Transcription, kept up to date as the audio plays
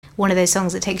one of those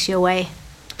songs that takes you away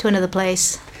to another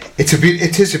place.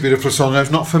 It is a beautiful song. I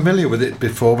was not familiar with it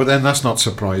before, but then that's not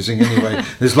surprising anyway.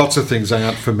 There's lots of things I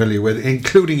aren't familiar with,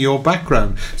 including your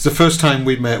background. It's the first time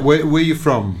we met. Where are you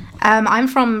from? I'm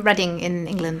from Reading in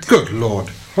England. Good Lord.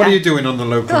 What are you doing on the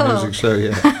local music show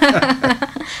here?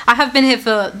 I have been here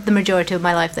for the majority of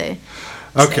my life, though.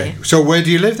 Okay. So where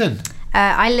do you live then?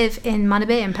 I live in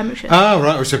Manor in Pembrokeshire. Ah,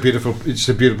 right. It's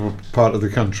a beautiful part of the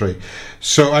country.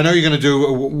 So I know you're going to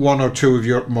do one or two of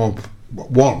your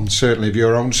certainly of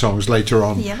your own songs later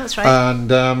on. Yeah, that's right.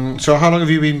 And so how long have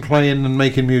you been playing and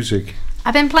making music?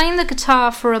 I've been playing the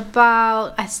guitar for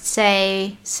about, I'd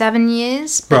say, 7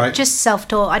 years. But right. Just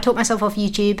self-taught. I taught myself off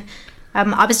YouTube.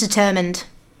 I was determined.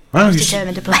 Wow, I was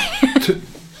determined to play.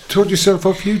 Taught yourself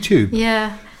off YouTube?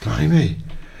 Yeah. Blimey.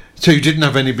 So you didn't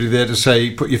have anybody there to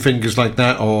say, put your fingers like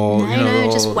that, or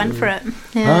No, just went for it.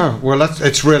 Yeah. Ah, well,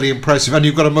 it's really impressive, and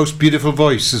you've got a most beautiful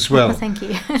voice as well. Oh, thank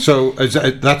you. So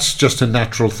that's just a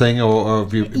natural thing, or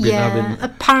have you been having?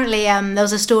 Apparently, there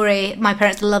was a story my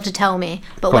parents loved to tell me.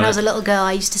 But when I was a little girl,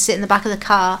 I used to sit in the back of the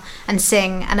car and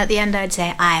sing, and at the end, I'd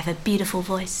say, "I have a beautiful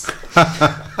voice."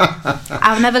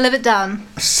 I'll never live it down.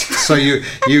 So you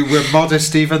were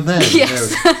modest even then.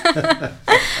 Yes.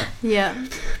 Yeah.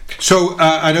 So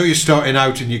I know you're starting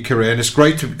out in your career, and it's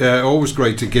always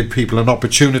great to give people an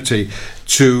opportunity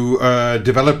to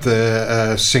develop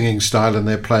their singing style and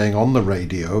their playing on the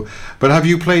radio. But have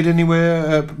you played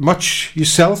anywhere much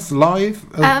yourself live?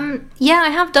 Yeah, I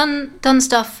have done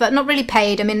stuff, but not really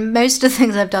paid. I mean, most of the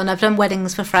things I've done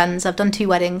weddings for friends. I've done 2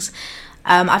 weddings.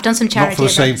 I've done some charity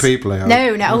events. Not for the same people, I hope.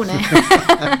 No.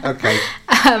 Okay.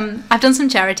 I've done some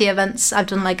charity events. I've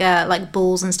done like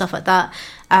balls and stuff like that.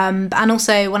 And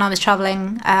also when I was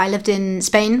travelling, I lived in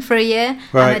Spain for a year,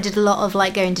 right. And I did a lot of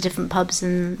like going to different pubs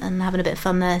and having a bit of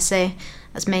fun there. So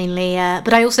that's mainly.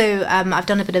 But I also I've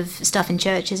done a bit of stuff in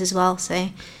churches as well. So.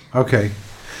 Okay.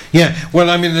 Yeah, well,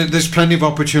 I mean, there's plenty of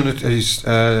opportunities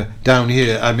down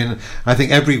here. I mean, I think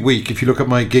every week, if you look at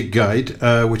my gig guide,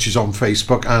 which is on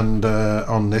Facebook and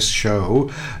on this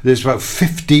show, there's about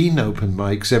 15 open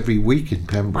mics every week in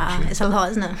Pembrokeshire. Wow, it's a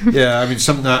lot, isn't it? Yeah, I mean,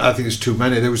 I think it's too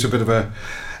many. There was a bit of a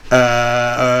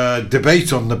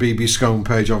debate on the BB Skone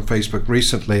page on Facebook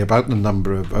recently about the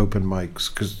number of open mics,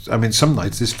 because, I mean, some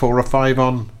nights there's 4 or 5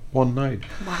 on one night.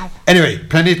 Wow. Anyway,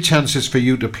 plenty of chances for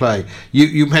you to play.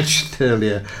 You mentioned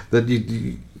earlier that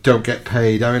you don't get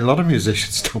paid. I mean, a lot of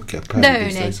musicians don't get paid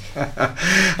these days.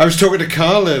 I was talking to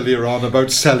Carl earlier on about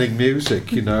selling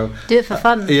music, you know. Do it for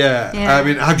fun. Yeah. I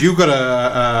mean, have you got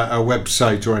a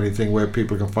website or anything where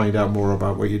people can find out more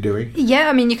about what you're doing? Yeah,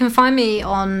 I mean, you can find me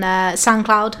on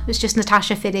SoundCloud. It's just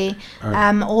Natasha Fiddy.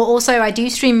 Right. Or also, I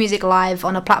do stream music live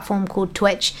on a platform called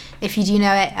Twitch, if you do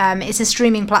know it. It's a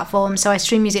streaming platform, so I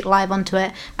stream music live onto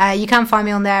it. You can find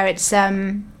me on there. It's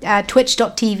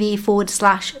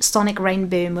twitch.tv/Sonic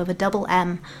Rainboom with a double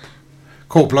M.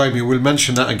 Cool, blimey, we'll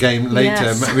mention that again later.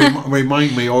 Yes.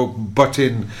 Remind me or butt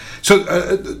in. So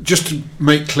just to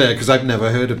make clear, because I've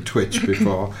never heard of Twitch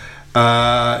before,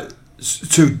 so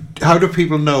how do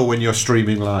people know when you're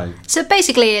streaming live? So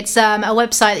basically it's a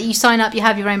website that you sign up, you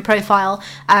have your own profile,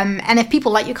 and if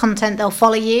people like your content, they'll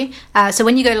follow you. So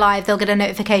when you go live, they'll get a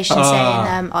notification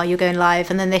saying, you're going live,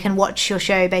 and then they can watch your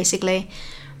show, basically.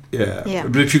 Yeah.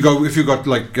 But if you got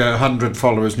like 100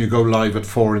 followers and you go live at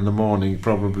 4 a.m,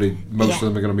 probably most of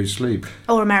them are going to be asleep.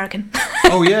 Or American.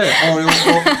 Oh yeah,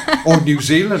 or New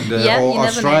Zealand, or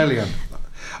Australian.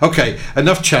 Okay,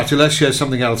 enough chat. Let's share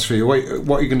something else for you.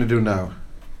 What are you going to do now?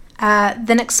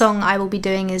 The next song I will be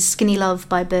doing is Skinny Love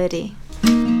by Birdie.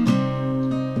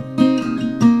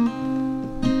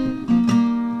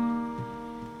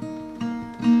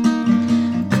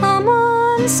 Come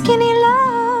on, skinny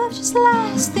love, just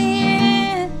last the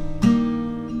year.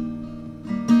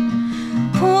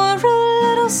 Pour a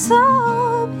little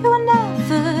sob you will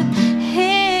never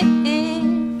hear.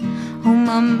 Oh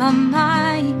my, my,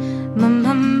 my, my,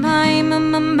 my, my, my,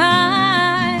 my,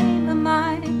 my,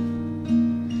 my.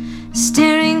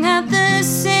 Staring at the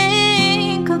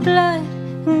sink of blood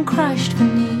and crushed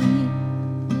beneath.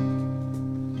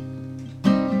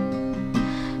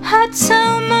 I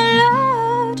tell my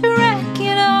love to wreck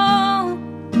it all.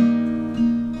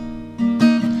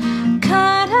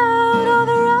 Cut out all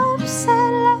the ropes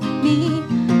and let me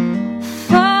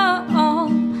fall.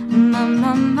 My,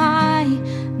 my, my,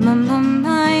 my, my,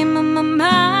 my, my,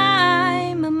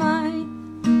 my, my, my.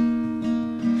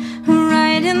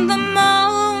 Right in the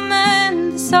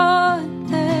moment, the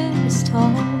sword is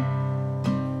tall.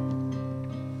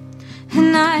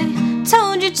 And I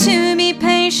told you to be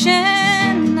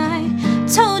patient. I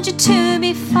told you to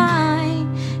be fine.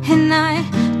 And I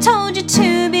told you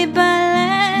to be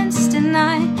balanced.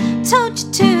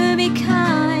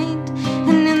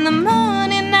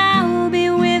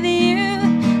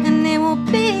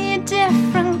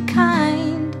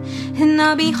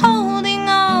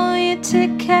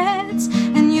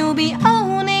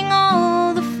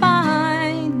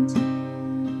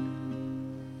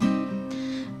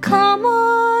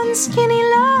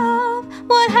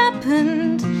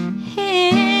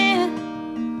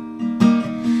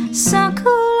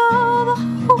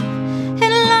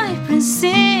 and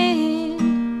sing.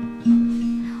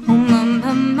 Oh my,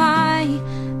 my, my,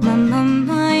 my, my,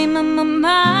 my, my,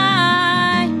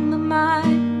 my, my, my.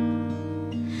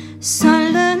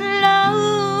 Silent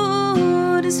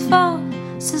load is far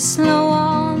so slow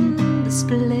on the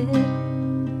split.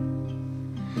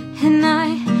 And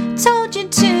I told you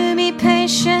to be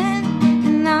patient,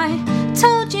 and I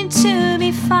told you to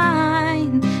be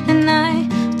fine, and I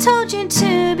told you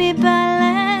to be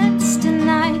balanced, and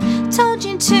I told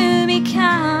you to be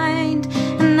kind.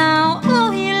 And now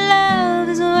all your love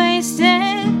is wasted,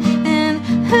 and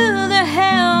who the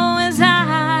hell was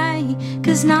I?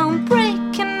 'Cause now I'm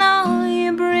breaking all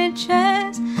your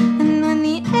bridges, and on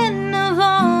the end of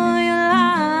all your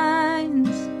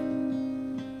lines.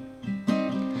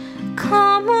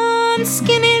 Come on,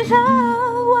 skinny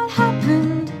love, what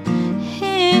happened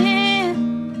here?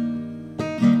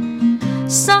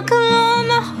 Suckle on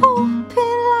the hope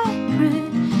in library,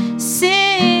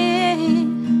 sing.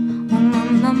 Oh my,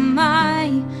 my, my,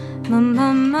 my,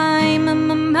 my, my, my, my, my,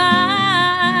 my,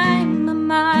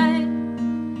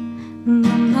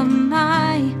 my,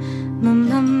 my,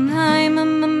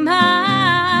 my,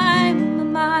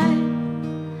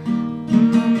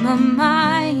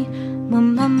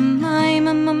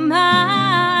 my, my,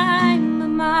 my,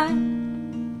 my.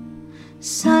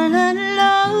 Silent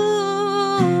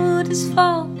load is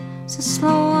fall so slow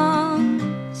on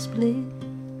split.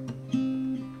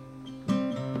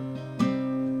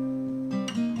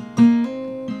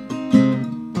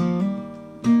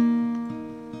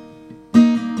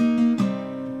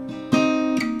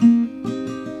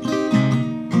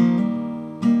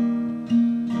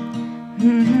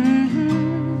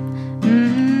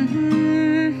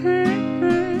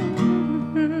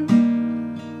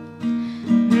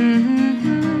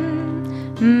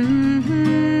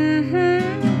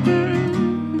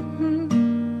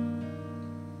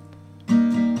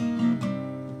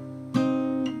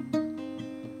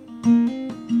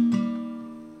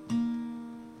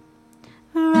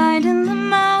 Right in the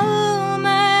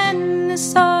moment, the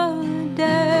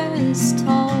stardust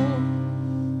tall.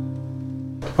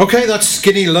 Okay, that's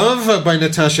Skinny Love by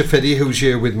Natasha Fiddy, who's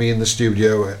here with me in the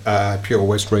studio, Pure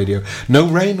West Radio. No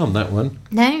rain on that one.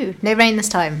 No rain this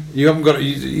time. You haven't got,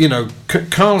 you know,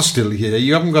 Carl's still here.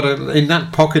 You haven't got in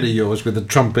that pocket of yours with the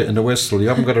trumpet and the whistle, you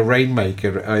haven't got a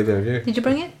rainmaker either, have you? Did you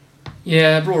bring it?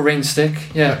 Yeah, I brought a rain stick,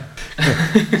 yeah.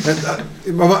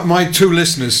 My two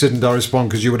listeners didn't respond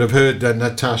because you would have heard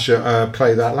Natasha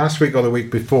play that last week or the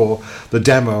week before, the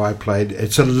demo I played.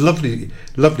 It's a lovely,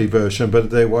 lovely version,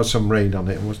 but there was some rain on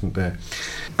it, wasn't there?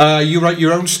 You write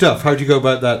your own stuff. How do you go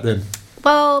about that then?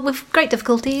 Well, with great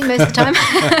difficulty most of the time.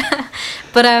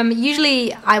 But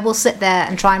usually I will sit there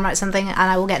and try and write something and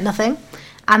I will get nothing.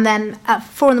 And then at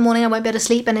 4 a.m, I won't be able to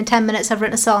sleep, and in 10 minutes I've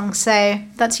written a song. So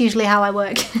that's usually how I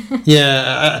work.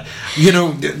 Yeah, you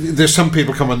know, there's some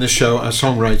people come on this show as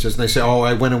songwriters, and they say, "Oh,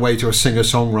 I went away to a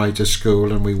singer-songwriter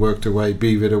school, and we worked away,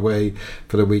 beavered away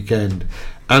for the weekend."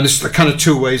 And it's the kind of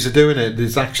two ways of doing it.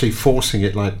 There's actually forcing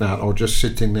it like that, or just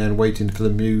sitting there and waiting for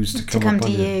the muse to come up to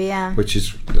on you, yeah. Which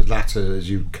is the latter, as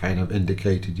you kind of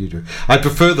indicated you do. I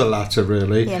prefer the latter,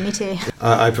 really. Yeah, me too.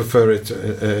 I prefer it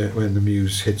when the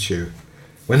muse hits you.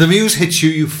 When the muse hits you,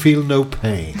 you feel no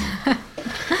pain.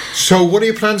 So, what are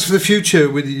your plans for the future?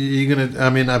 You gonna? I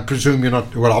mean, I presume you're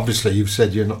not. Well, obviously, you've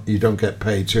said you're not. You don't get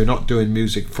paid, so you're not doing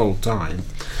music full time.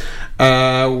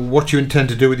 What do you intend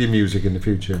to do with your music in the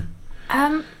future?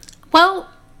 Well,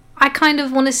 I kind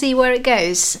of want to see where it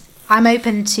goes. I'm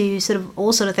open to sort of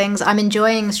all sort of things. I'm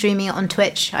enjoying streaming it on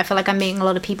Twitch. I feel like I'm meeting a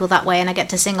lot of people that way, and I get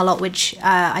to sing a lot, which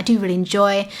I do really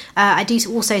enjoy. I do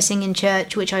also sing in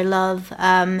church, which I love.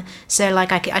 So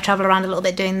like I travel around a little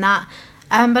bit doing that.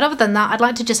 But other than that, I'd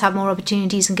like to just have more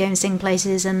opportunities and go and sing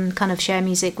places and kind of share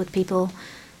music with people.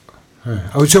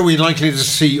 Oh, so we're likely to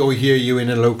see or hear you in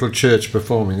a local church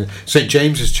performing. St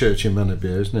James's Church in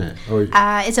Manorbier, isn't it? Or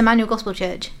it's Emmanuel Gospel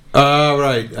Church. Oh,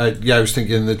 right. Yeah, I was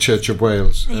thinking the Church of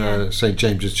Wales, Yeah. St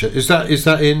James's Church. Is that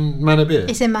in Manorbier?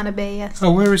 It's in Manorbier, yes.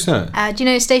 Oh, where is that? Do you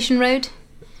know Station Road?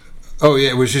 Oh,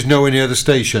 yeah, which is nowhere near the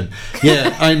station.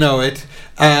 Yeah, I know it.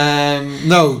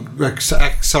 No,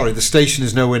 sorry, the station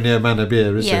is nowhere near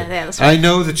Manorbier, is it? Yeah, that's right. I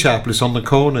know the chapel. It's on the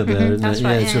corner there, isn't that's it?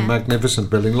 right, Yeah, it's yeah. a magnificent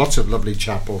building. Lots of lovely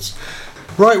chapels.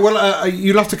 Right, well,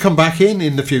 you'll have to come back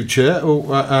in the future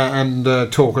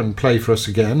and talk and play for us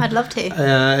again. I'd love to.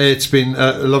 It's been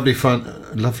lovely fun.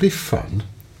 Lovely fun?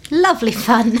 Lovely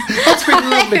fun. It's been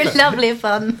lovely fun. Lovely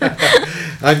fun.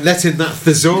 I'm letting that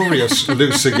thesaurus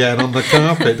loose again on the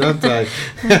carpet, aren't I?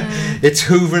 It's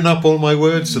hoovering up all my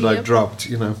words that I've dropped,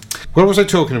 you know. What was I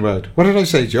talking about? What did I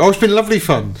say to you? Oh, it's been lovely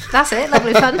fun. That's it,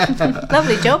 lovely fun.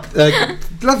 Lovely job.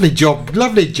 Lovely job.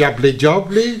 Lovely jabbly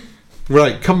jobly.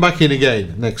 Right, come back in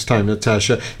again next time,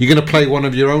 Natasha. You're going to play one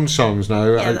of your own songs now.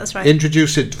 Yeah, that's right.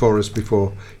 Introduce it for us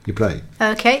before you play.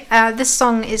 Okay, this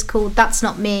song is called That's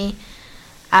Not Me.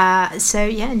 So,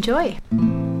 yeah, enjoy.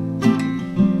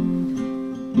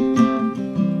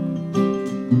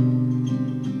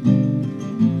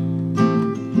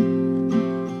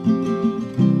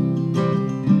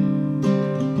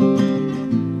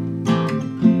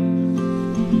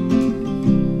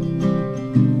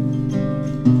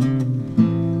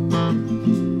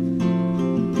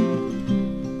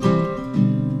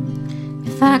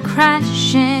 If I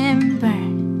crash and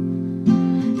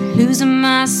burn, losing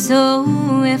my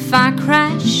soul. If I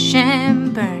crash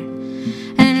and burn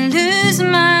and lose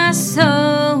my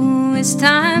soul, it's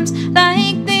times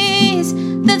like these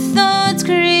the thoughts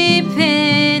creep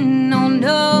in. Oh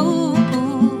no,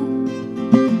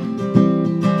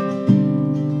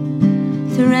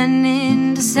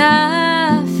 threatening to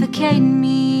suffocate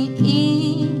me,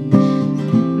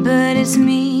 but it's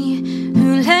me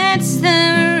who lets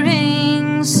them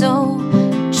ring so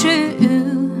true,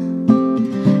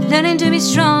 learning to be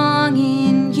strong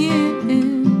in you.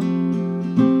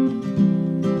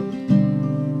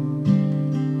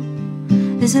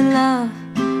 There's a love,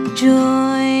 joy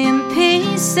and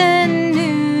peace, a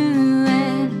new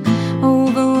and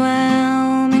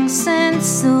overwhelming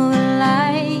sense of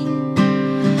light.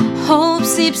 Hope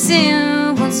seeps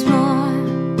in once more,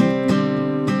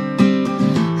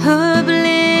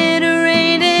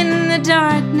 obliterating the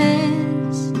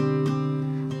darkness.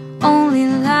 Only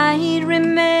light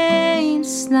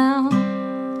remains now.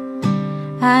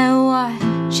 I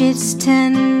watch its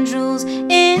tendrils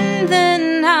in the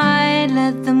night,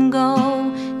 let them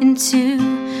go into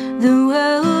the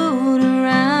world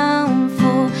around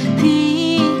for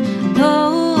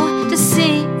people to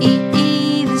see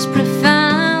this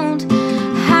profound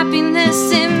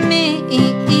happiness in me.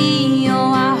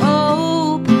 Oh, I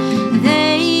hope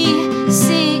they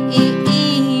see.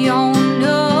 Oh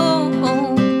no,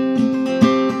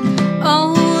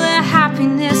 oh, the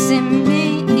happiness in me.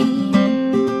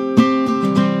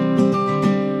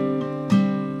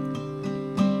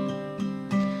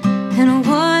 And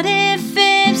what if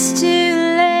it's too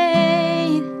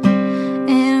late?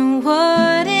 And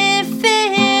what if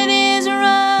it is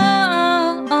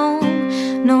wrong?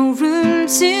 No room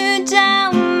to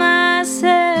doubt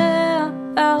myself.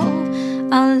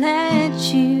 I'll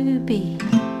let you be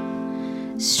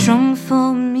strong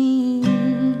for me,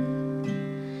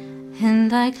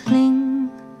 and I cling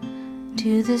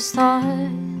to this thought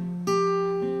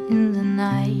in the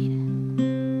night.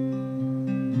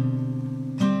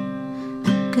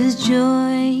 'Cause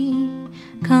joy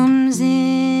comes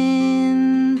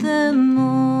in the morning.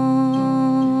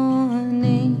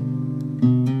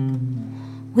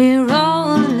 We're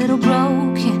all a little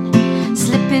broken,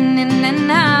 slipping in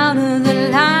and out of the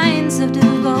lines of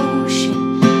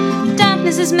devotion.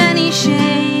 Darkness has many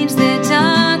shades, the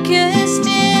darker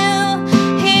still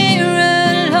here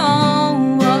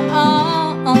alone.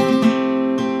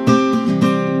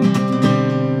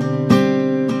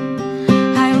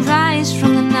 I rise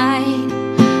from the night,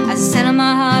 I settle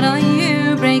my heart on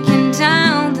you, breaking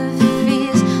down the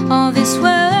fears of this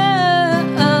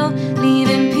world,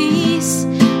 leaving peace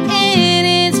in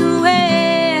its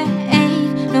way.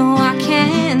 No, I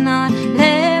cannot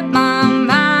let my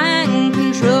mind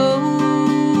control,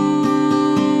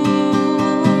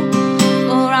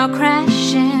 or I'll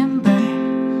crash and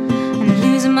burn and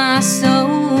lose my soul.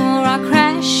 Or I'll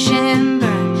crash and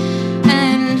burn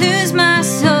and lose my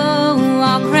soul.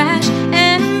 I'll crash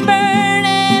and burn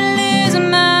and lose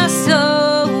my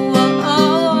soul.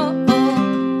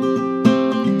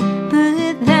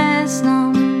 But that's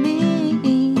not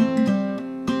me.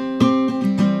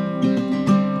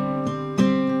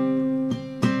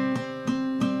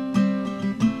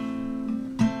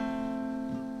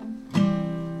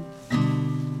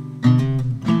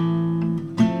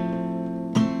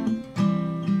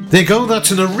 There you go,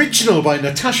 that's an original by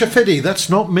Natasha Fiddy. That's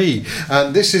not me.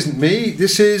 And this isn't me,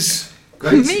 this is...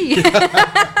 Great. Me.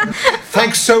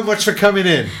 Thanks so much for coming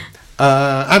in.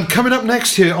 And coming up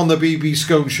next here on the BB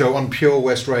Skone Show on Pure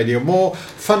West Radio, more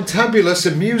fantabulous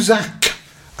and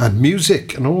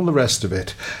music and all the rest of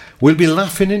it. We'll be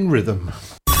laughing in rhythm.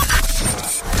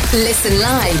 Listen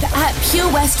live at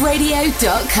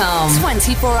purewestradio.com.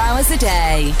 24 hours a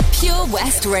day. Pure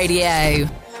West Radio.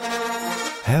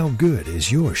 How good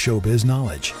is your showbiz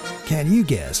knowledge? Can you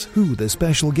guess who the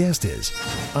special guest is?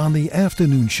 On the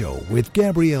afternoon show with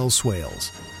Gabrielle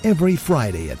Swales, every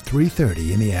Friday at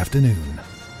 3:30 in the afternoon.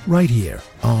 Right here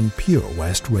on Pure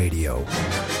West Radio.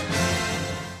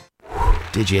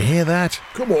 Did you hear that?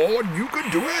 Come on, you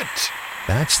can do it!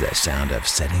 That's the sound of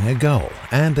setting a goal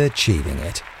and achieving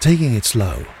it. Taking it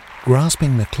slow,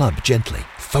 grasping the club gently,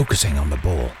 focusing on the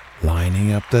ball,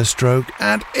 lining up the stroke,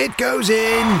 and it goes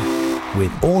in!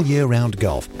 With all year-round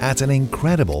golf at an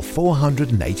incredible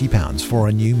 £480 for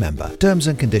a new member. Terms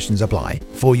and conditions apply.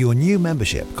 For your new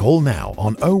membership, call now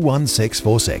on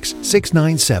 01646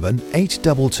 697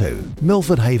 822.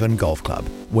 Milford Haven Golf Club,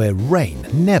 where rain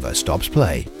never stops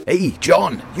play. Hey,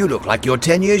 John, you look like you're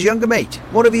 10 years younger, mate.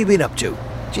 What have you been up to?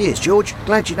 Cheers, George.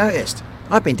 Glad you noticed.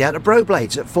 I've been down to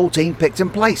Broblades at 14 Picton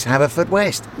Place,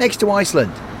 Haverfordwest, next to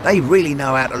Iceland. They really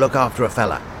know how to look after a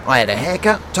fella. I had a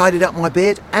haircut, tidied up my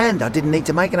beard, and I didn't need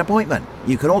to make an appointment.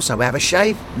 You can also have a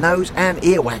shave, nose and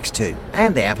ear wax too.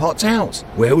 And they have hot towels.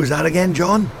 Where was that again,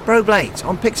 John? Broblades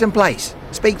on Picton Place.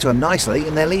 Speak to them nicely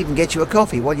and they'll even get you a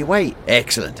coffee while you wait.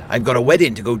 Excellent. I've got a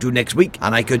wedding to go to next week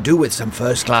and I could do with some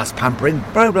first-class pampering.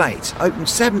 Broblades, open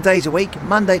 7 days a week,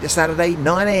 Monday to Saturday,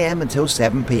 9 a.m. until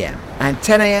 7 p.m. and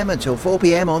 10 a.m. until 4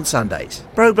 p.m. on Sundays.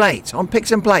 Broblades on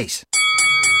Picton Place.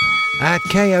 At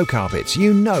KO Carpets,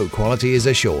 you know quality is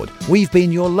assured. We've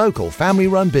been your local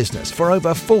family-run business for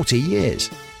over 40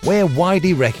 years. We're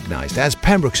widely recognised as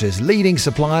Pembrokeshire's leading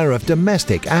supplier of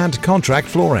domestic and contract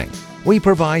flooring. We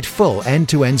provide full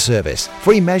end-to-end service,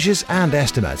 free measures and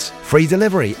estimates, free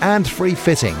delivery and free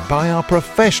fitting by our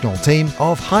professional team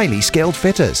of highly skilled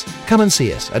fitters. Come and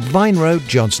see us at Vine Road,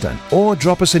 Johnston, or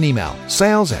drop us an email,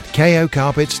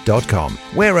 sales@kocarpets.com.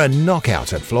 We're a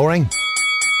knockout at flooring.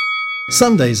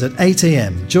 Sundays at 8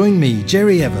 a.m, join me,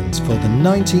 Jerry Evans, for the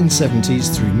 1970s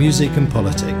through music and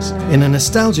politics. In a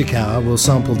nostalgic hour, we'll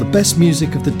sample the best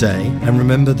music of the day and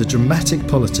remember the dramatic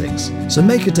politics. So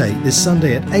make a date this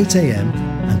Sunday at 8 a.m,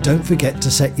 and don't forget to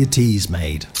set your teas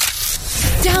made.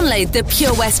 Download the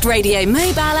Pure West Radio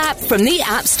mobile app from the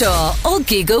App Store or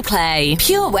Google Play.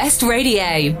 Pure West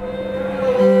Radio.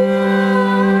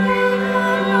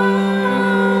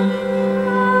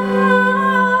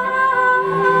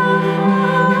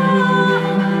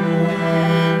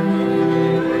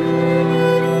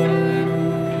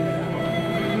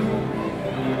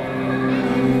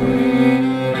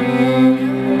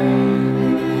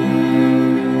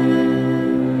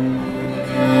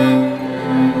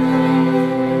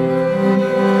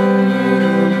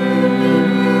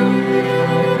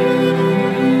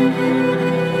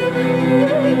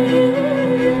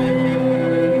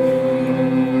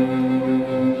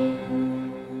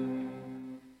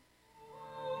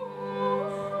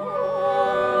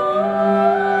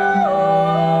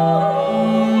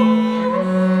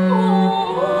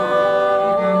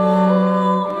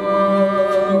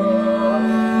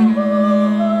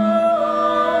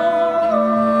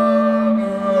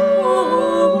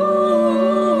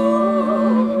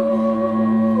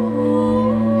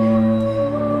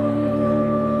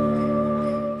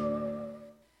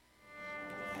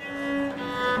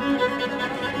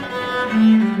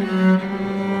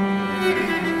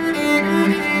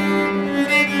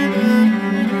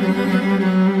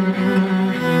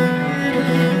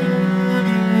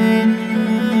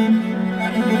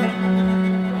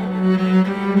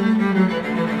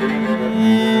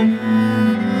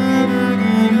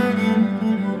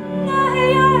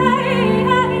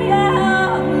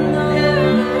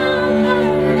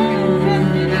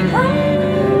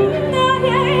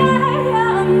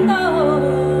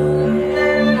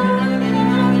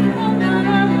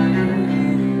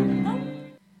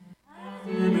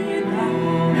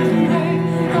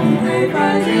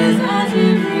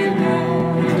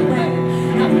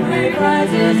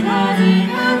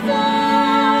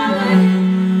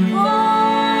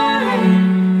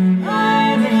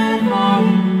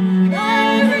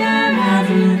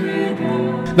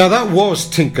 Now that was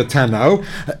Tinker Tano,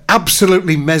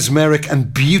 absolutely mesmeric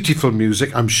and beautiful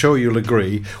music, I'm sure you'll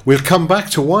agree. We'll come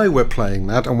back to why we're playing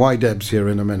that and why Deb's here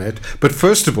in a minute. But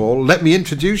first of all, let me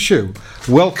introduce you.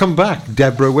 Welcome back,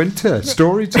 Deborah Winter,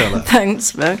 storyteller.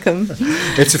 Thanks, Malcolm.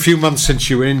 It's a few months since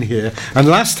you were in here, and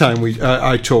last time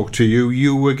I talked to you,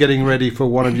 you were getting ready for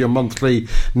one of your monthly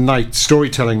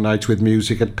storytelling nights with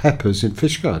music at Pepper's in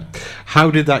Fishguard. How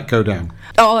did that go down?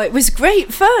 Oh, it was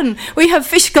great fun. We have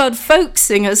Fishguard folk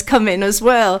singers come in as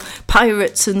well,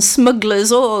 pirates and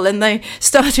smugglers all, and they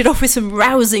started off with some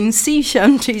rousing sea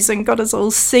shanties and got us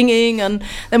all singing, and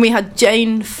then we had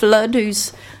Jane Flood,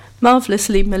 who's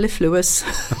marvellously mellifluous.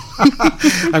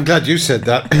 I'm glad you said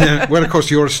that. Well, of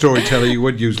course, you're a storyteller. You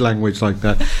would use language like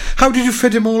that. How did you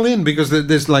fit them all in? Because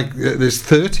there's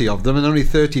 30 of them and only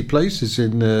 30 places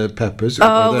in Peppers.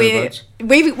 Oh,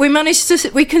 we managed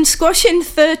to. We can squash in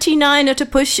 39 at a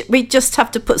push. We just have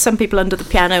to put some people under the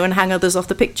piano and hang others off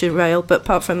the picture rail. But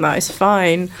apart from that, it's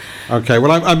fine. Okay.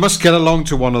 Well, I must get along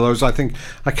to one of those. I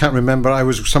can't remember. I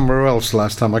was somewhere else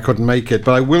last time. I couldn't make it,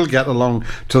 but I will get along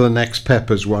to the next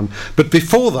Peppers one. But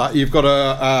before that, you've got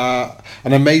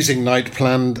an amazing night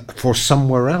planned for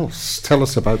somewhere else. Tell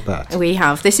us about that. We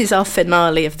have. This is our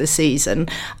finale of the season.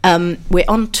 We're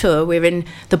on tour. We're in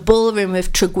the ballroom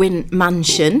of Tregwint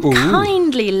Mansion. Ooh.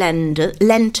 Kindly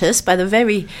lent us by the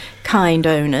very kind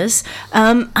owners.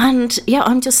 And yeah,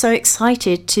 I'm just so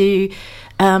excited to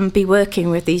be working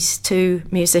with these two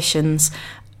musicians.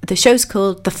 The show's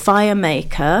called The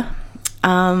Firemaker.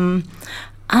 And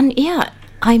yeah,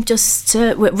 I'm just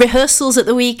rehearsals at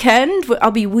the weekend.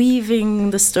 I'll be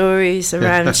weaving the stories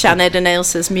around Sianed and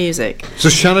Ailsa's music. So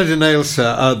Sianed and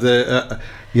Ailsa are the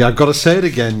I've got to say it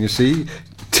again, you see,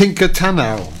 Tinker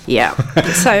Tanau. Yeah,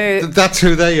 so that's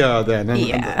who they are then.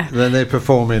 And then they're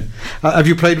performing. Have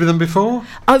you played with them before?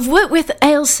 I've worked with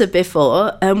Ailsa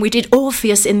before. We did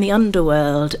Orpheus in the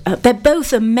Underworld. They're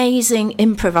both amazing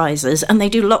improvisers, and they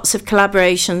do lots of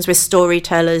collaborations with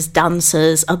storytellers,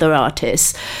 dancers, other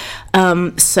artists.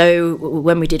 So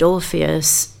when we did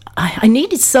Orpheus, I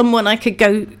needed someone I could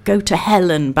go to hell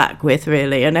and back with,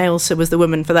 really, and Ailsa was the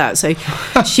woman for that. So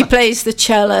she plays the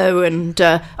cello, and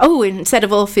instead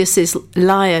of Orpheus's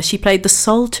lyre, she played the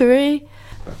psaltery.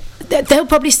 They'll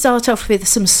probably start off with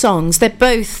some songs. They're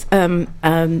both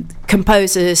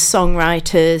composers,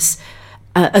 songwriters,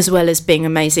 as well as being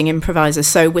amazing improvisers.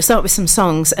 So we'll start with some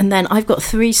songs, and then I've got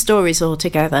 3 stories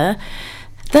altogether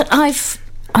that I've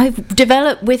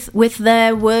developed with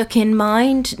their work in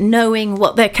mind, knowing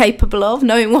what they're capable of,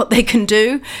 knowing what they can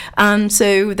do, and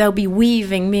so they'll be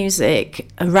weaving music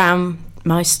around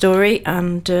my story,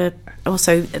 and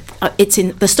also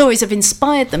the stories have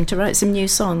inspired them to write some new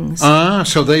songs.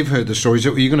 So they've heard the stories.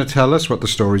 Are you going to tell us what the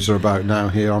stories are about now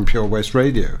here on Pure West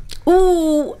Radio?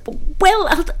 Oh, well,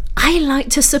 I like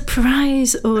to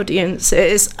surprise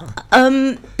audiences.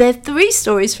 They're 3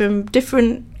 stories from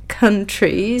different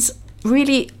countries.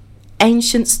 Really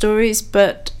ancient stories,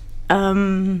 but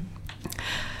okay,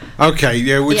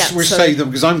 we'll save them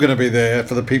because I'm going to be there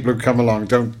for the people who come along.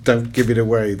 Don't give it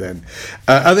away then.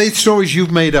 Are they stories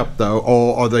you've made up though,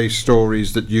 or are they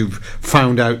stories that you've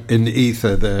found out in the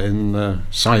ether there in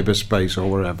cyberspace or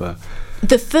wherever?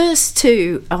 The first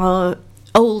 2 are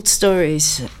old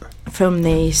stories from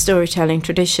the storytelling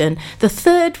tradition. The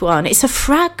third one, it's a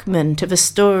fragment of a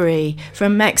story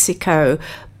from Mexico,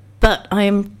 but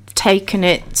I'm taken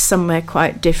it somewhere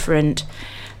quite different.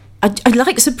 I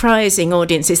like surprising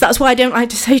audiences. That's why I don't like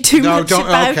to say too much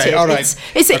about it. All right.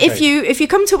 If you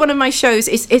come to one of my shows,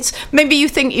 it's maybe you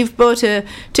think you've bought a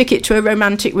ticket to a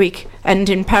romantic weekend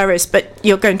in Paris, but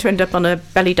you're going to end up on a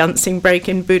belly dancing break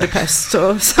in Budapest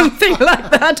or something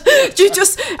like that.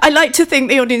 I like to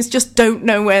think the audience just don't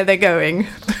know where they're going.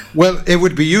 Well, it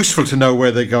would be useful to know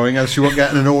where they're going, else you won't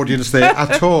get an audience there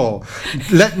at all.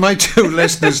 Let my 2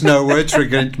 listeners know where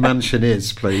Tregwint Mansion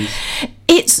is, please.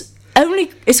 It's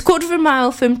a quarter of a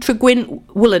mile from Tregwint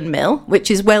Woolen Mill, which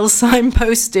is well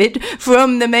signposted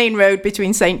from the main road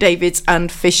between St David's and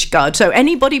Fishguard. So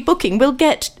anybody booking will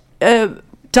get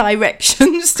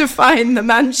directions to find the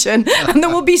mansion, and there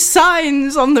will be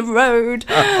signs on the road.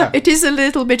 It is a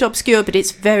little bit obscure, but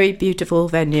it's a very beautiful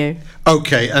venue.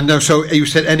 Okay, and now, so you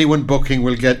said anyone booking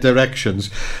will get directions.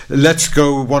 Let's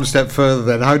go one step further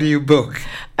then. How do you book?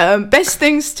 Best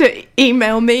things to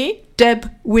email me,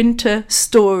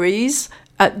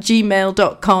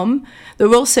 debwinterstories@gmail.com. There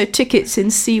are also tickets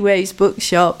in Seaway's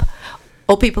bookshop,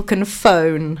 or people can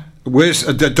phone.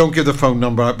 Don't give the phone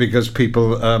number out because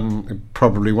people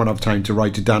probably won't have time to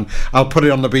write it down. I'll put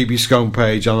it on the BB Skone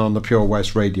page and on the Pure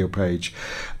West Radio page.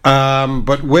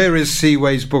 But where is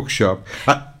Seaway's bookshop?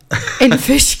 In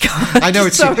Fishguard. I know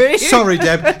it's sorry,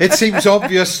 Deb. It seems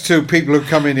obvious to people who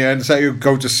come in here and say you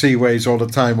go to Seaways all the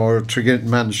time or Tregwint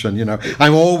Mansion. You know,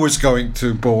 I'm always going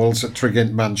to balls at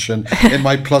Tregwint Mansion in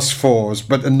my +4s,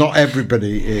 but not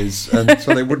everybody is, and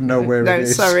so they wouldn't know where it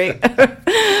is. No, sorry.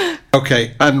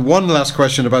 Okay, and one last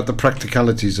question about the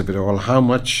practicalities of it all. How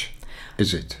much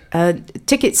is it?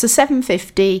 Tickets are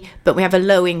 $7.50, but we have a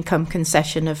low income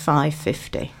concession of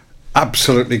 $5.50.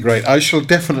 Absolutely great. I shall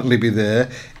definitely be there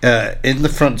in the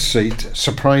front seat,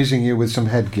 surprising you with some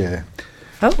headgear.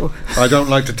 Oh. I don't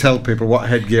like to tell people what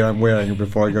headgear I'm wearing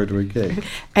before I go to a gig.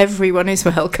 Everyone is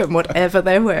welcome, whatever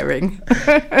they're wearing.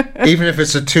 Even if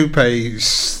it's a toupee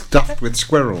stuffed with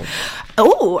squirrel.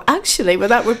 Oh, actually, well,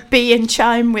 that would be in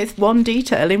chime with one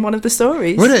detail in one of the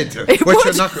stories. Would it? It which,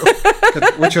 would.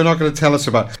 Which you're not going to tell us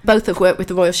about. Both have worked with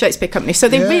the Royal Shakespeare Company, so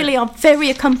they really are very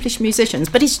accomplished musicians.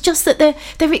 But it's just that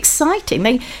they're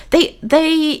exciting.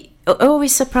 They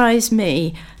always surprise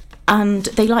me, and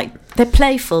they're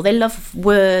playful. They love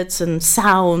words and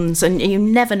sounds, and you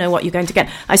never know what you're going to get.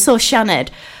 I saw Sinead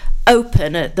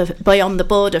open at the Beyond the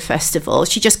Border Festival.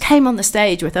 She just came on the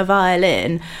stage with a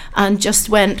violin and just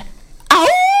went, "Ow!"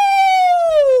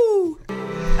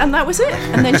 And that was it.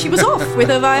 And then she was off with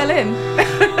her violin.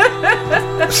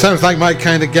 Sounds like my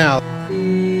kind of gal.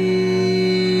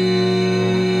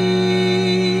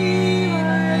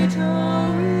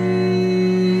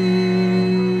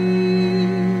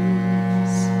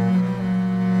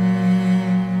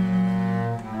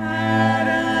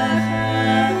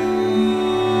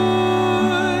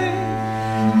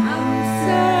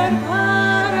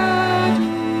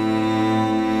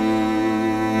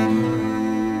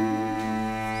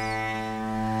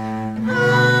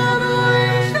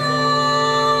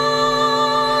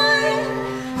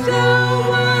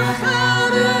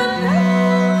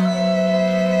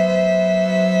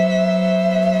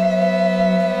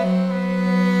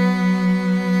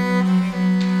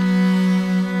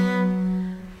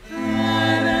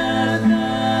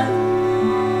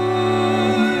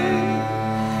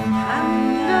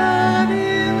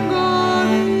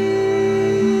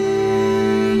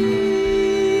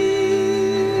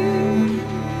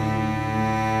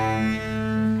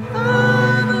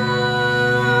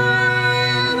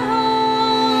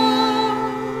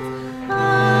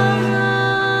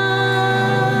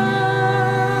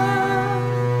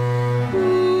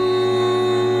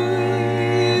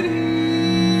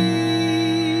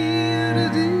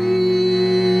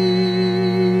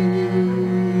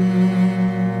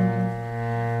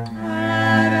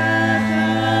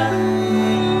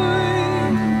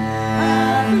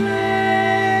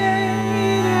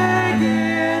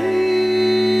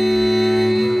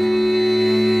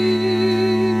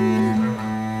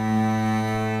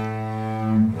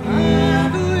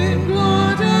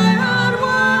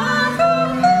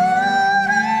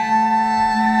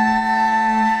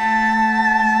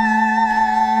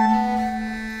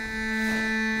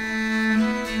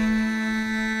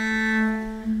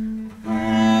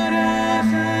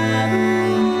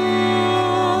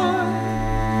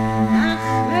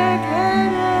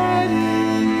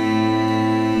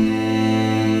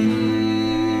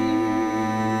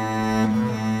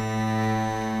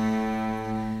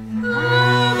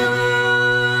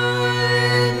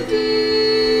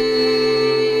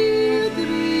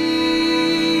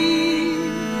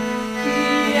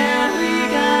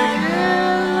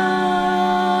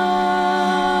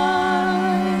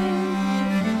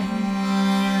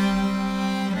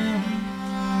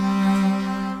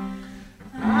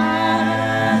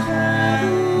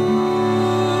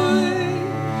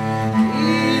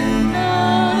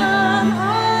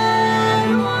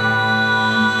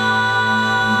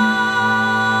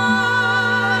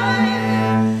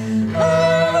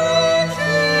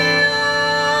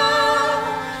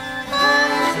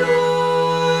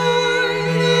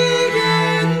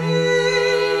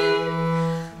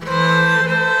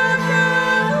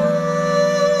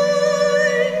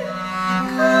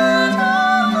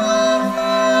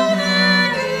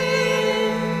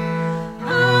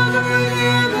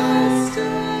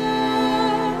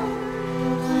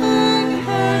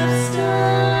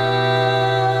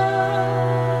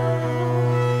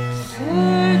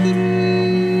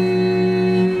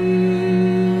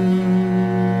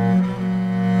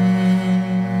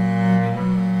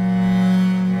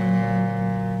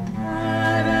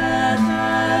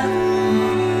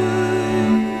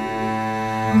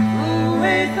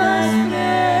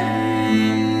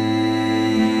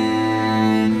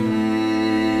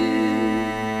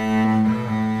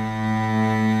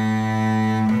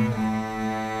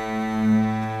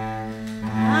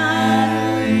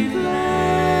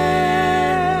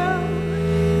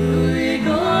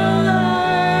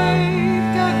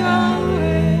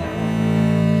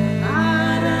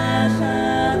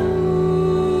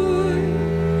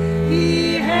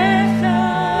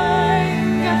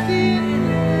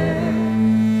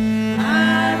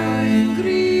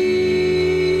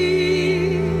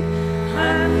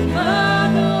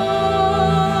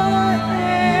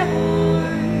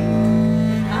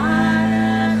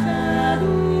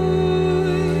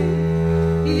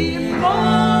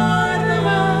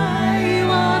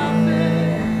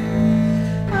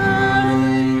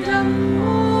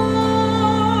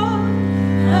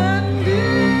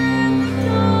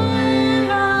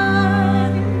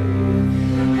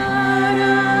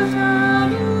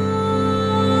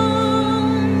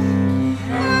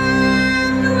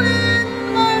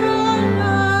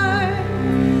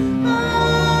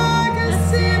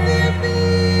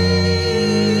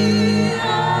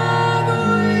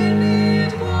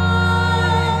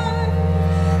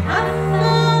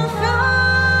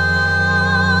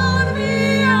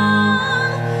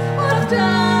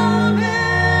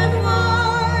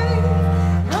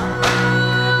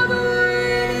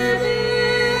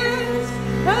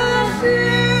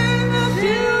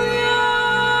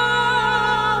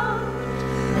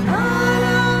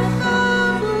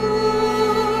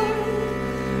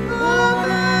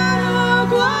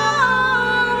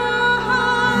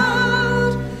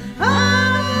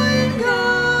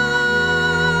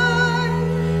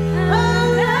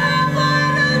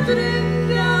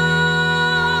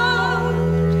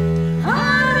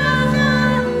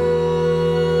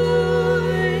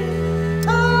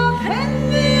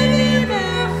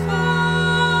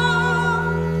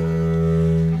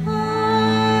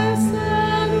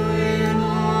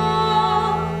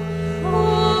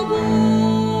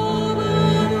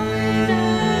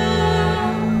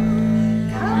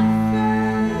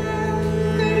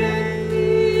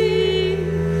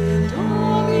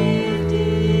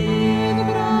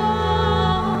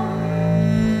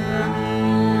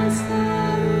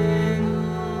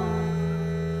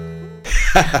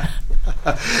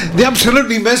 The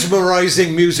absolutely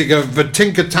mesmerising music of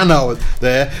Tinker Tannow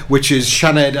there, which is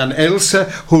Sianed and Ailsa,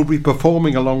 who'll be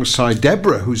performing alongside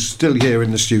Deborah, who's still here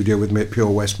in the studio with me at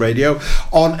Pure West Radio,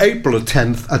 on April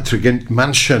 10th at Tregint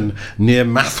Mansion near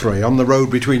Mathray, on the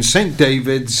road between St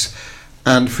David's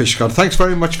and Fishguard. Thanks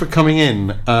very much for coming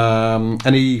in.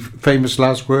 Any famous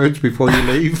last words before you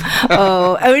leave?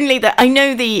 Oh, only that I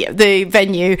know the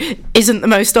venue isn't the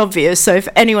most obvious, so if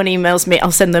anyone emails me,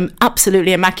 I'll send them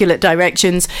absolutely immaculate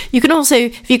directions. You can also,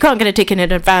 if you can't get a ticket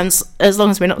in advance, as long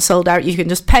as we're not sold out, you can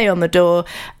just pay on the door,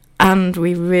 and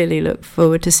we really look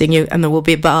forward to seeing you, and there will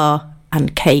be a bar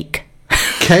and cake.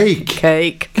 Cake?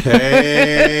 Cake.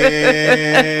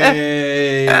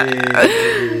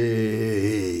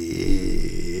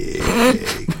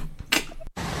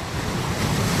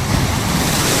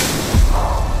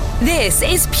 This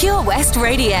is Pure West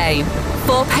Radio.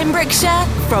 For Pembrokeshire,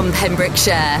 from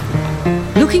Pembrokeshire.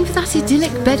 Looking for that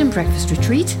idyllic bed and breakfast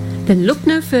retreat? Then look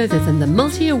no further than the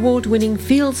multi-award-winning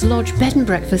Fields Lodge Bed and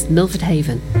Breakfast, Milford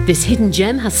Haven. This hidden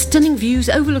gem has stunning views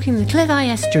overlooking the Cleddau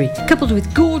Estuary, coupled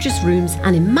with gorgeous rooms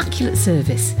and immaculate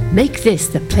service. Make this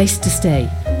the place to stay.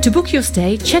 To book your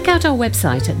stay, check out our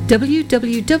website at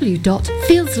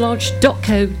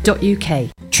www.fieldslodge.co.uk.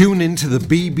 Tune in to the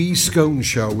BB Skone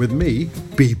Show with me,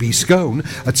 BB Skone,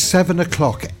 at 7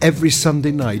 o'clock every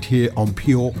Sunday night here on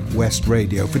Pure West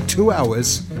Radio for 2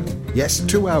 hours. Yes,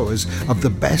 2 hours of the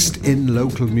best in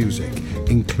local music,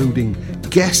 including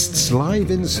guests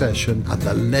live in session and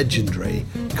the legendary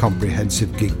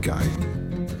Comprehensive Gig Guide.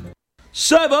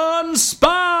 7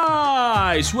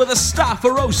 Spice, where the staff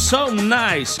are oh so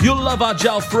nice. You'll love our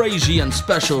jalfrezi and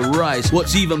special rice.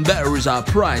 What's even better is our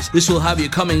price. This will have you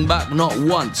coming back not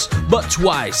once, but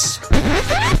twice.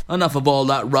 Enough of all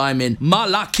that rhyming.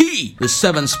 Malaki! The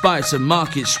 7 Spice of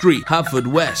Market Street,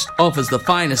 Haverfordwest, offers the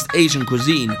finest Asian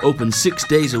cuisine, open 6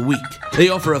 days a week. They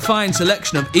offer a fine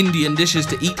selection of Indian dishes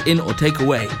to eat in or take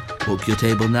away. Book your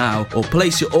table now or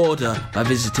place your order by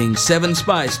visiting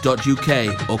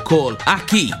 7spice.uk or call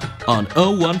Aki on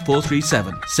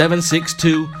 01437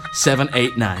 762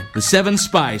 789. The 7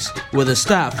 Spice, where the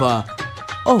staff are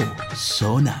oh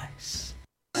so nice.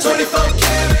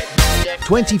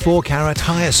 24 Carat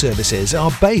hire services are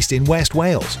based in West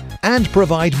Wales and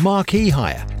provide marquee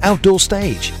hire, outdoor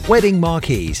stage, wedding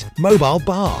marquees, mobile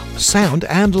bar, sound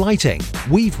and lighting.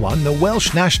 We've won the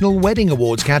Welsh National Wedding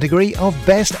Awards category of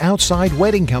Best Outside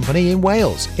Wedding Company in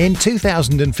Wales in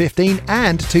 2015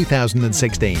 and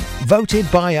 2016,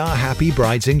 voted by our happy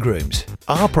brides and grooms.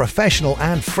 Our professional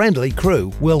and friendly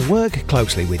crew will work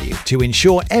closely with you to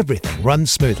ensure everything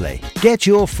runs smoothly. Get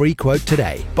your free quote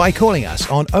today by calling us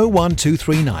on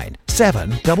 01239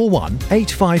 711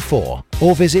 854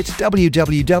 or visit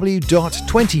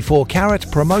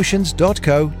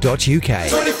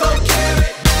www.24caratpromotions.co.uk.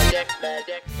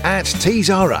 At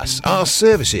Tees R Us, our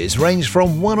services range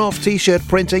from one-off t-shirt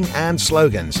printing and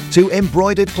slogans to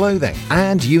embroidered clothing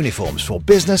and uniforms for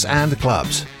business and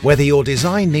clubs. Whether your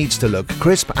design needs to look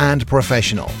crisp and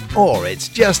professional, or it's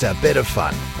just a bit of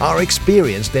fun, our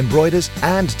experienced embroiders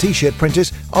and t-shirt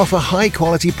printers offer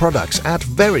high-quality products at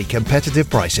very competitive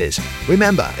prices.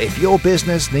 Remember, if your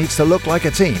business needs to look like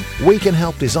a team, we can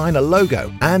help design a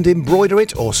logo and embroider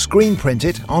it or screen print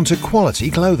it onto quality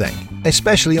clothing,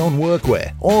 especially on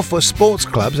workwear or for sports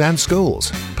clubs and schools.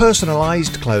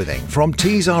 Personalised clothing from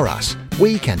Tees R Us.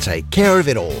 We can take care of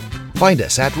it all. Find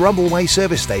us at Rumbleway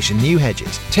Service Station, New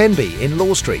Hedges, 10B in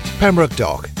Law Street, Pembroke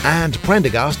Dock, and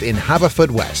Prendergast in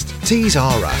Haverfordwest. Tees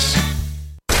R Us.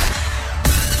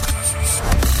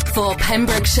 For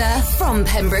Pembrokeshire, from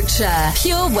Pembrokeshire,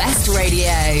 Pure West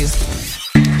Radio.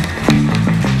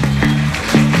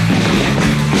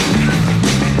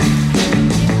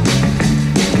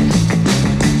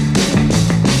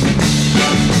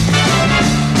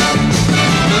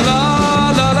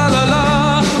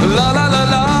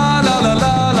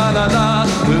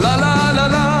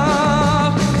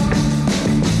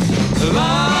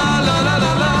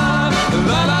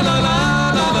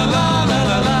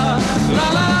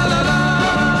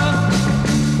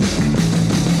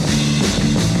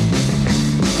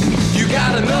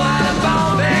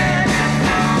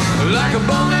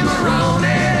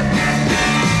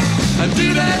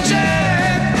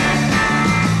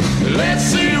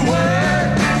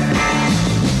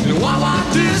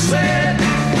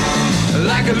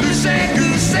 Like a loose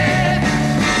goose egg.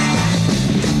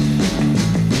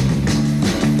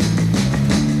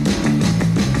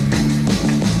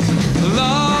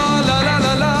 La la la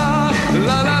la la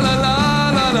la la la la la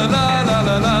la la la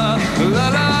la la la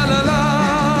la la la.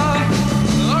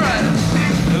 All right.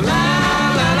 La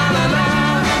la la la la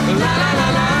la la la la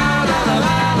la la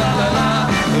la la la.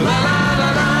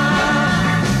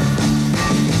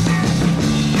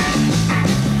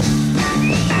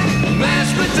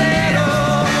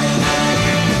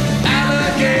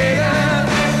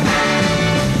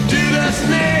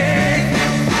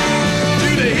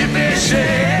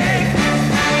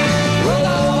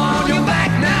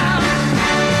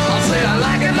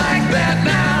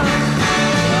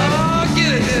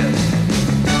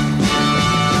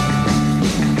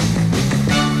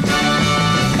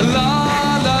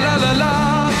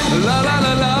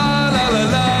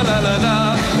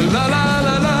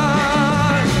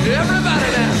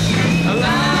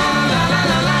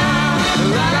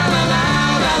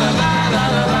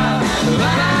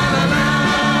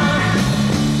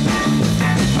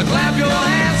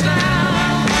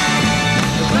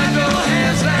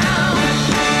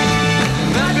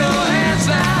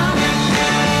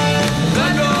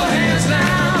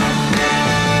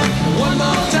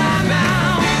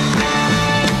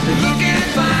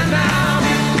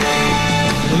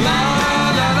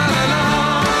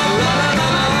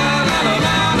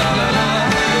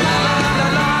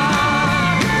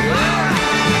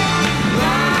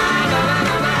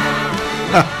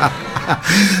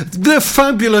 The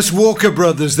fabulous Walker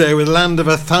Brothers there with Land of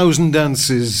a Thousand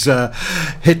Dances.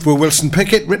 Hit for Wilson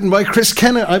Pickett, written by Chris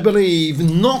Kenner, I believe.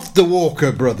 Not the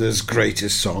Walker Brothers'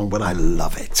 greatest song, but I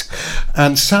love it.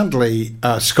 And sadly,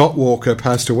 Scott Walker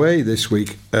passed away this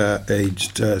week,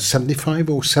 aged 75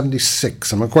 or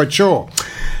 76, I'm not quite sure.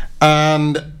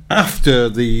 And after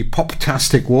the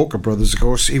pop-tastic Walker Brothers, of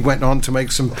course, he went on to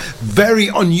make some very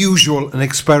unusual and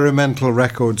experimental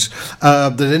records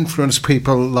that influenced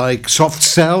people like Soft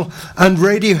Cell and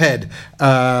Radiohead.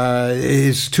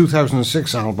 His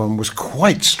 2006 album was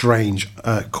quite strange,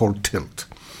 called Tilt.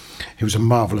 He was a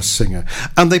marvellous singer.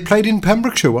 And they played in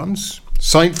Pembrokeshire once.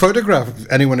 Signed photograph,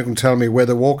 anyone who can tell me where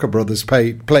the Walker Brothers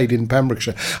played in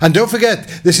Pembrokeshire. And don't forget,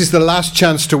 this is the last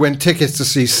chance to win tickets to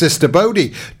see Sister Bodie,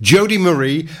 Jodie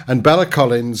Marie and Bella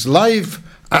Collins live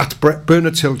at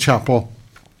Bernard's Hill Chapel,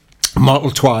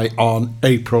 Marteltwy, on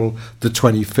April the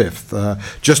 25th.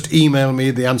 Just email me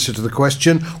the answer to the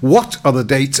question, what are the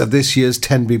dates of this year's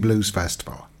Tenby Blues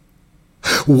Festival?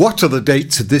 What are the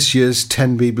dates of this year's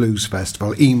Tenby Blues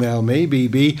Festival? Email me,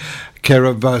 BB, care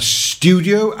of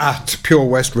studio at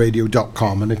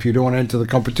purewestradio.com. And if you don't want to enter the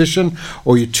competition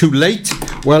or you're too late,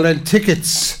 well then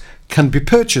tickets can be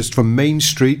purchased from Main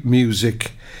Street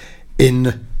Music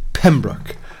in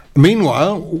Pembroke.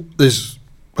 Meanwhile, there's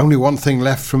only one thing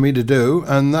left for me to do,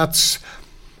 and that's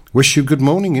wish you good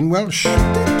morning in Welsh.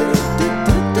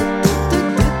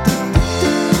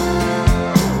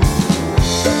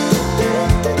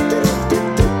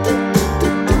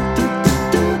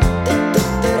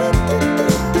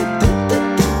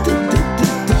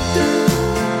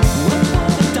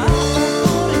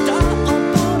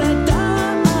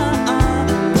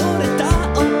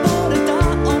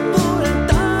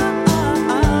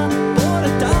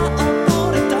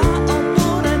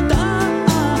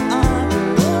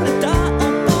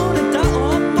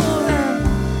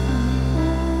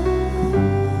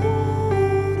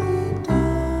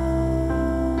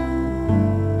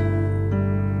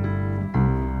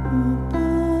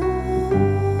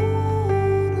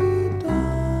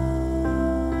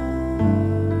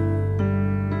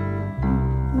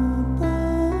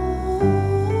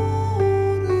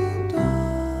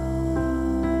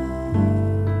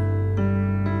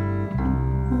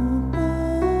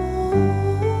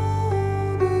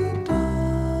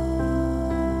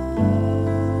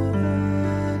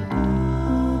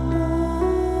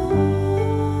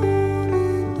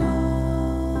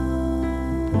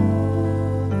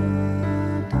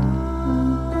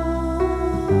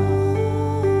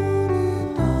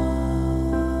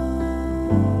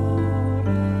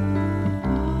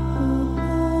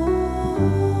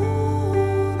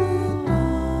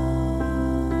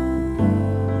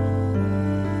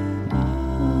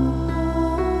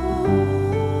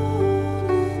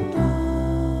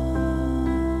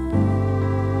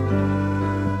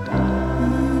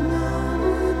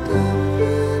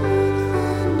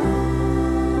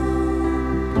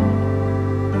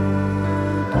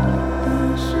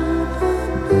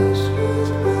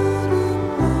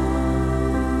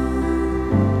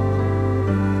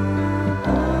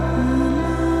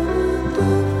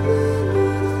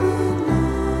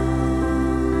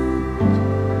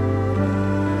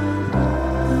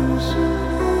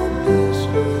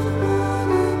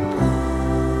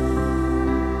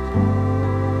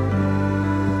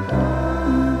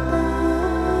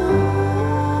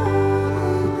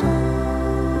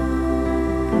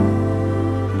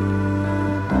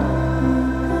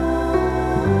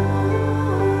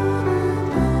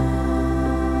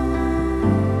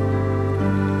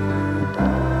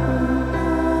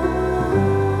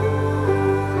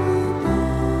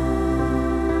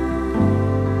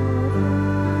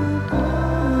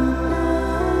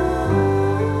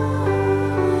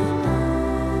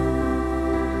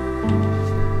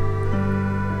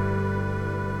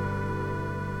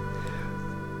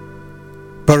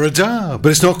 Borough, but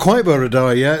it's not quite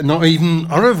Borough yet, not even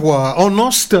au revoir or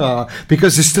nostar,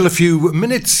 because there's still a few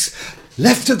minutes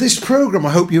left of this programme.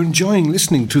 I hope you're enjoying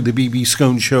listening to the BB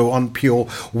Skone Show on Pure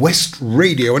West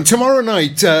Radio. And tomorrow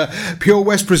night, Pure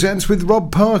West presents with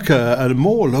Rob Parker and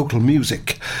more local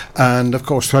music. And of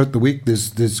course, throughout the week,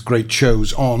 there's great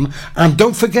shows on. And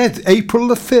don't forget, April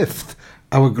the 5th,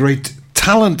 our great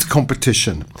talent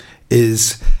competition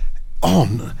is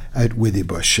on at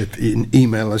Withybush.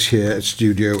 Email us here at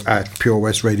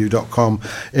studio@purewestradio.com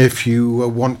if you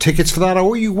want tickets for that,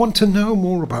 or you want to know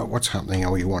more about what's happening,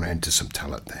 or you want to enter some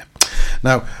talent there.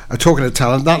 Now, talking of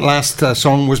talent, that last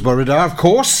song was Borough, of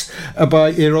course,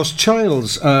 by Eros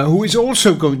Childs, who is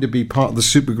also going to be part of the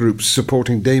supergroup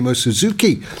supporting Damo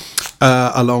Suzuki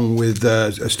along with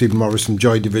Stephen Morris from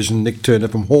Joy Division, Nick Turner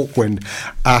from Hawkwind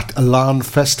at Alarm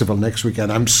Festival next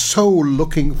weekend. I'm so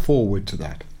looking forward to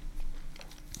that.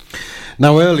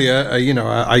 Now earlier,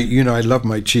 I love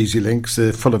my cheesy links.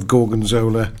 They're full of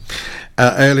gorgonzola.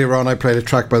 Earlier on, I played a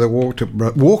track by the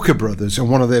Walker Brothers, and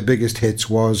one of their biggest hits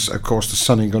was, of course, "The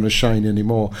Sun Ain't Gonna Shine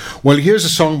Anymore." Well, here's a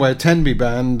song by a Tenby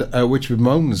band which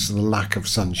bemoans the lack of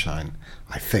sunshine,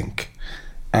 I think.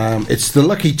 It's the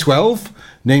Lucky 12,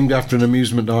 named after an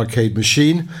amusement arcade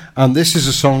machine, and this is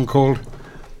a song called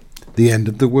 "The End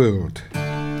of the World."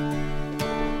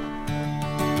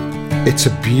 It's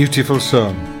a beautiful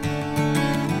song.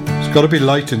 It's got to be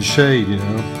light and shade, you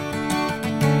know.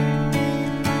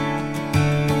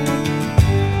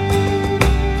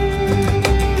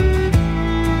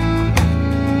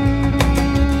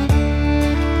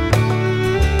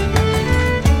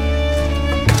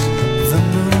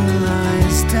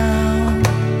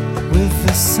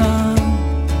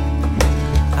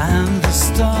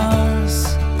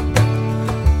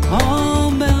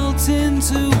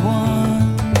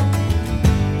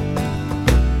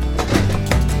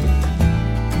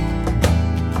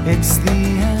 It's the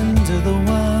end of the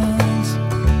world.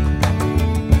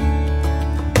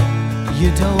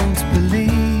 You don't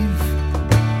believe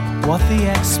what the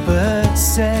experts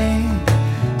say.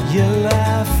 You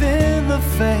laugh in the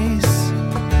face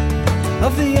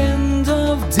of the end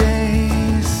of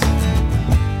days.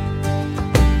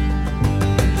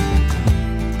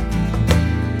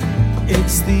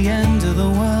 It's the end of the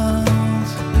world.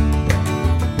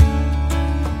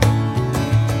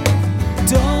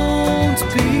 Don't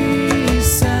be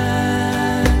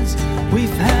sad,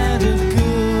 we've had a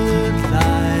good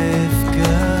life,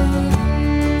 girl.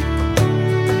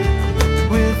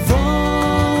 With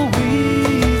all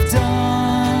we've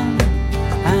done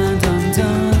and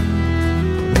undone,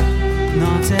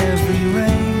 not every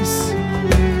race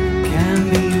can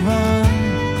be run.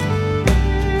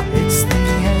 It's the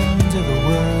end of the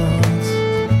world.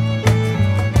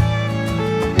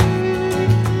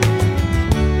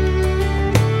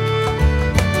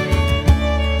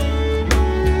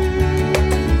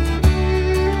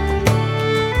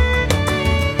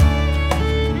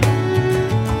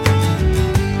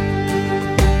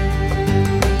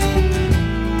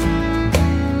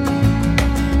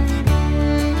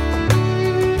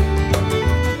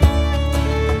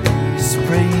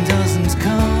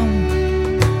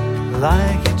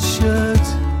 Like it should,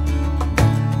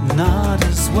 not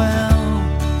as well,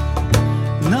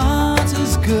 not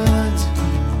as good.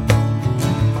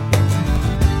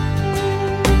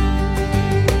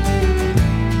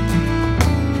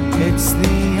 It's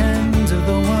the end of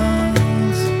the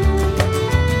world,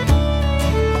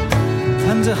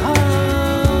 and a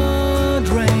hard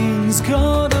rain's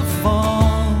gonna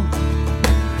fall,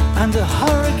 and a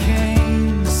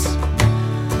hurricane's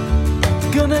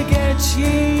gonna get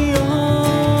you on.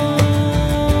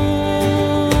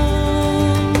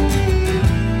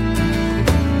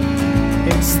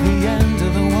 It's the end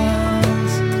of the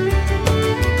world.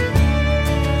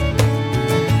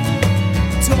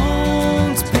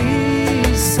 Don't be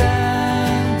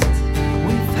sad,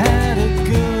 we've had a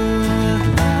good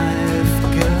life,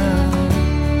 girl.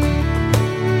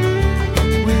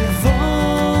 With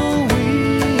all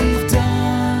we've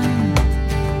done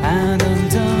and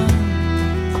undone,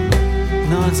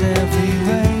 not every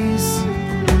race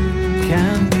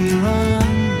can be run.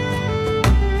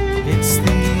 It's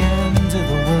the end of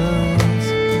the world.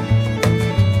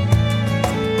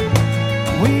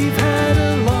 We've had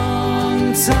a long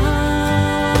time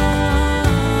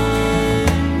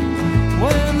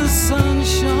when the sun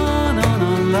shone on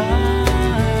our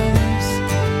lives.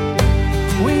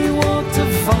 We walked a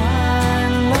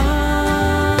fine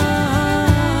line.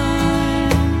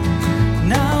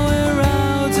 Now we're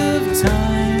out of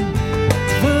time.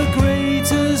 The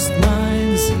greatest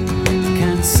minds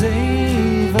can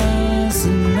save us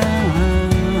now.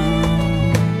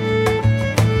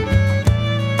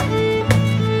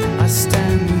 I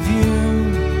stand with you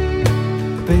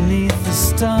beneath the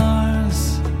stars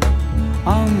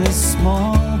on this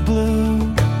small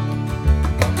blue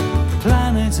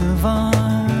planet of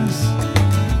ours.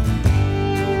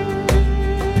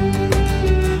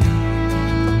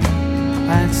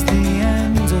 At the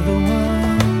end of the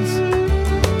world,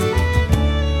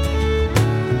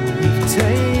 we've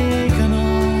taken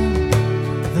all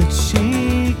that she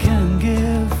can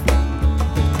give,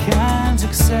 but can't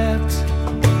accept,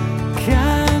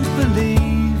 can't believe.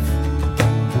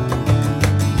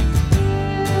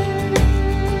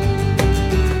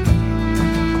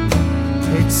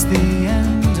 It's the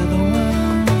end of the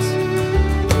world.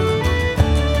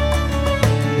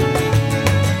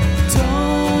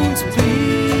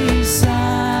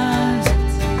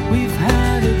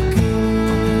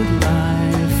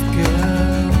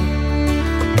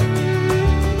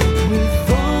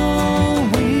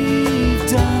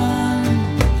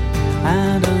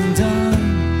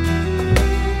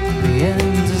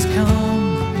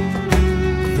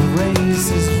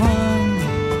 race is run.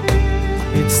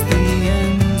 It's the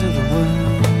end of the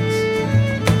world.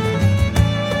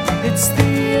 It's the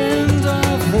end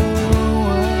of the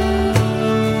world.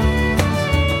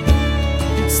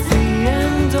 It's the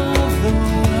end of the world.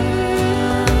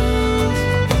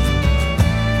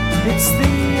 It's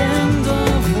the end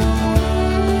of the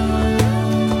world.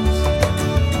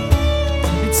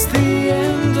 It's the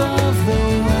end of the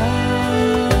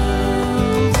world.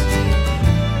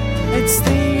 It's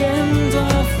the end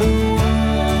of the world.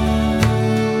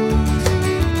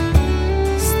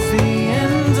 It's the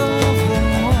end of the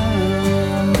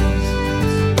world.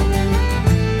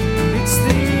 It's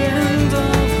the end of the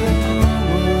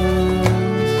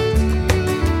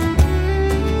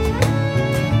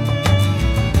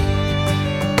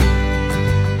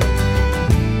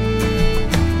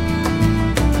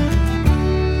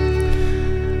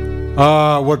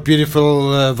Ah, what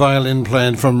beautiful violin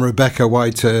playing from Rebecca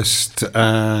Whitehurst,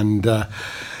 and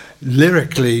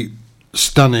lyrically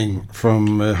stunning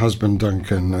from her husband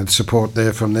Duncan, and support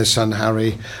there from their son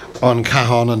Harry on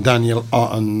cajon, and Daniel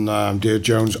on Dear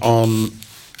Jones on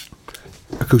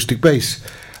acoustic bass.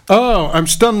 Oh, I'm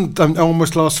stunned. I'm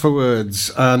almost lost for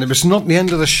words. And if it's not the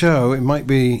end of the show, it might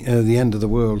be the end of the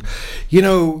world. You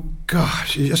know,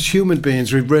 gosh, as human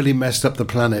beings, we've really messed up the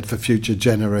planet for future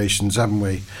generations, haven't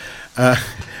we?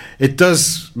 It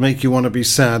does make you want to be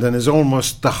sad, and it's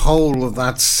almost the whole of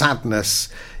that sadness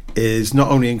is not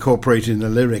only incorporated in the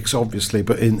lyrics, obviously,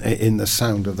 but in the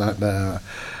sound of that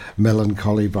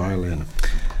melancholy violin.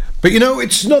 But you know,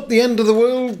 it's not the end of the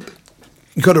world.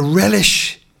 You've got to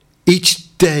relish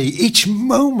each day, each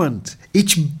moment,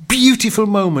 each beautiful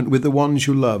moment with the ones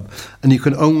you love, and you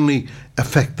can only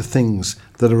affect the things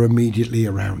that are immediately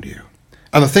around you.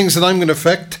 And the things that I'm going to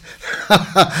affect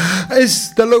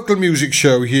is the local music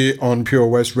show here on Pure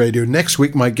West Radio. Next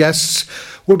week, my guests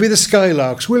will be the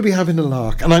Skylarks. We'll be having a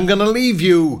lark. And I'm going to leave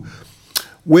you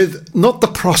with not the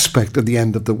prospect of the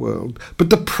end of the world, but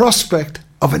the prospect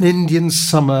of an Indian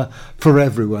summer for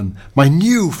everyone. My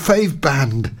new fave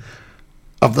band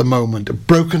of the moment,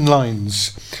 Broken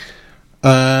Lines,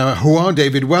 who are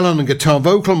David Whelan on guitar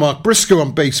vocal, Mark Briscoe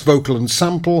on bass vocal and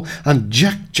sample, and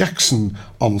Jack Jackson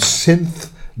on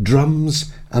synth,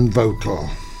 drums and vocal.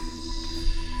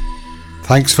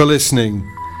 Thanks for listening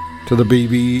to the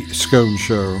BB Skone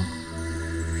Show.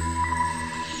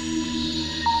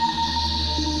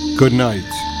 Good night.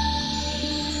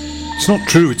 It's not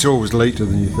true, it's always later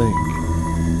than you think.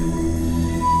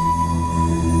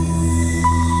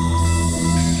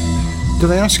 Did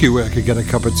I ask you where I could get a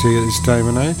cup of tea at this time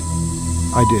of night?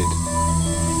 I did.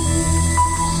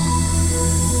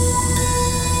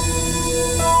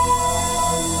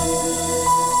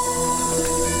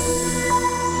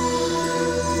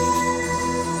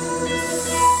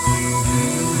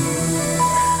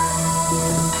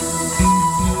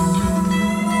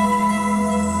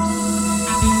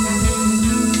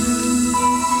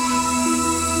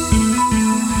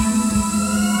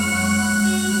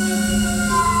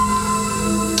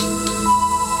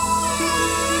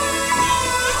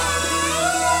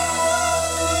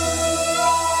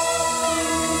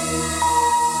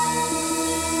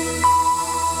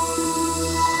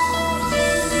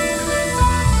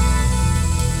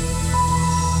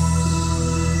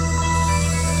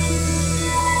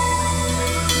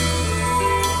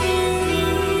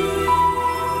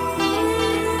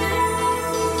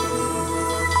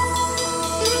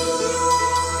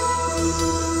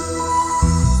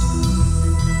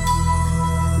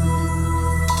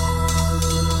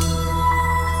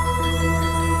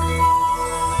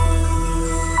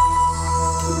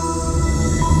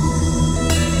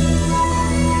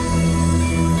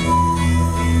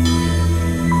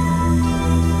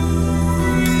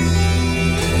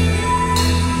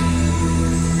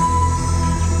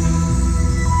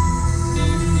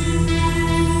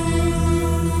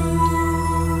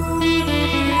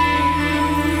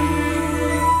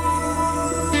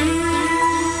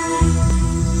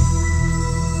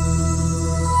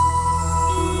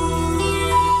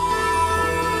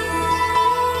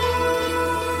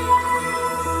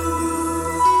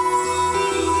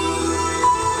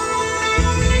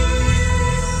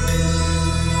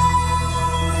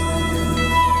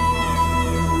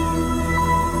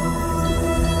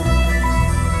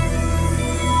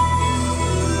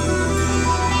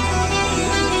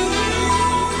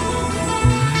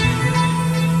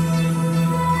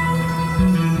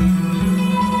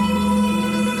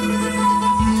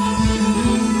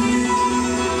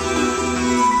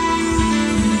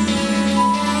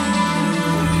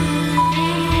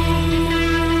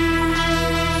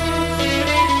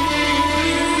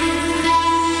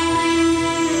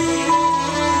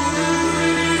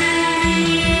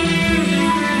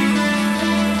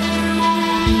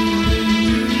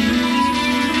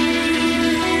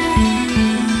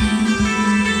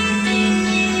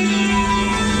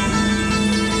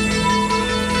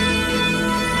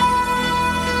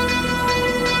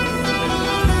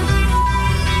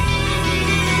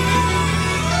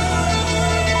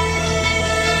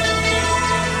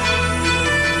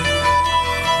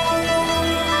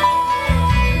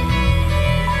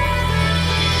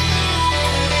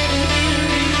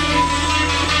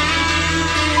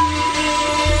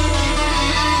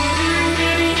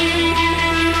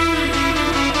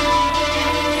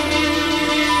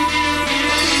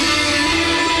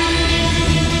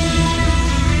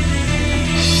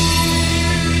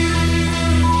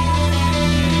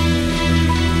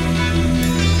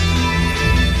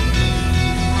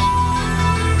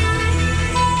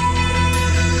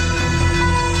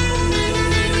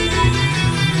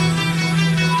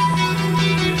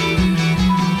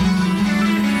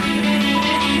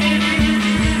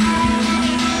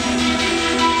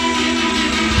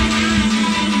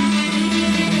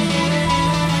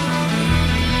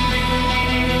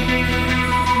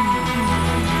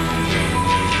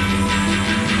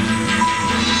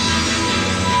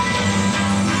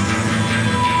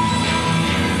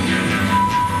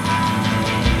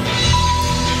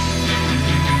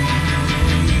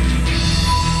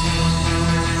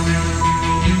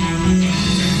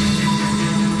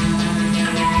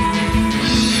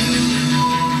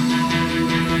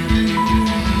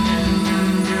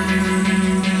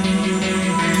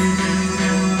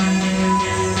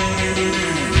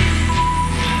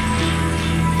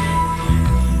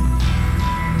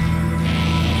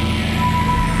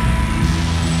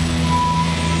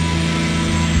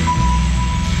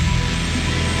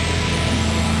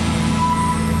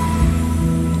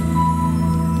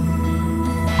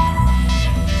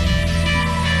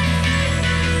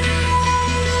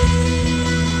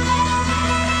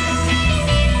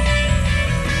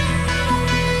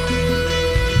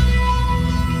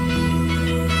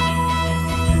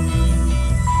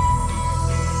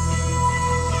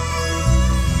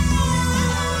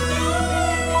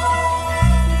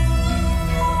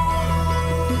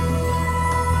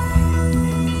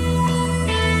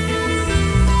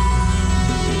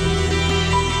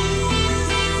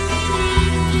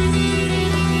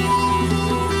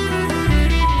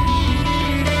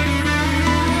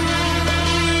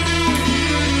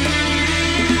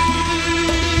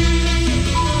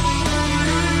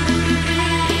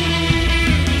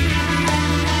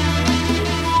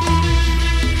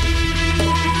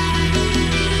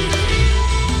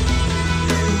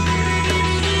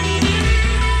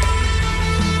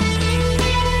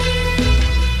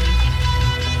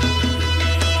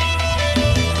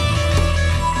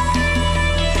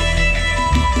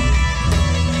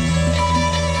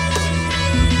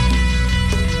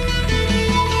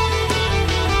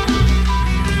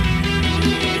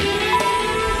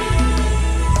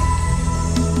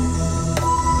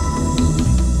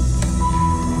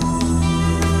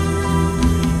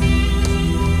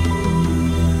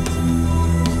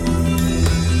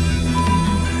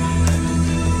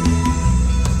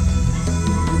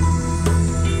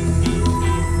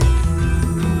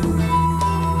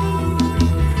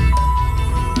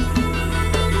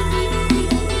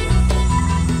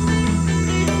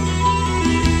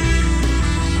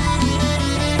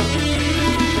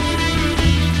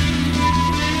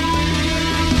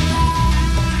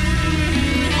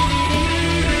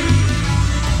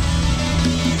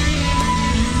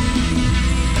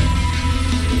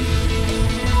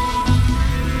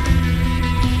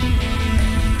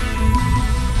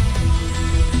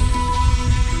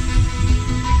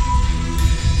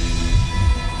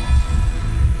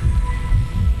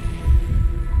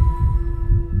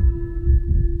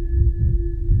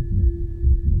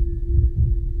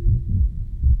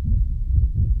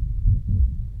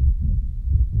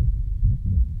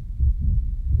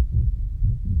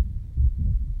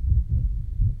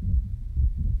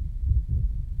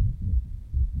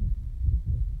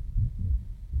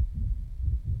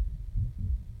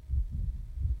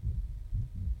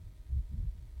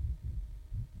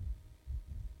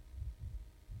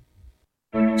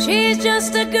 She's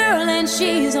just a girl and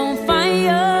she's on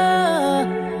fire,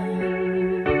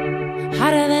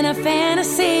 hotter than a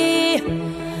fantasy,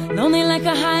 lonely like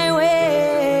a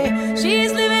highway.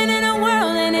 She's living in a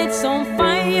world and it's on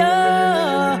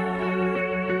fire,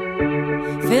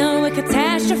 filled with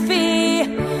catastrophe,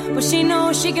 but she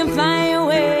knows she can fly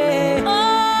away. Oh,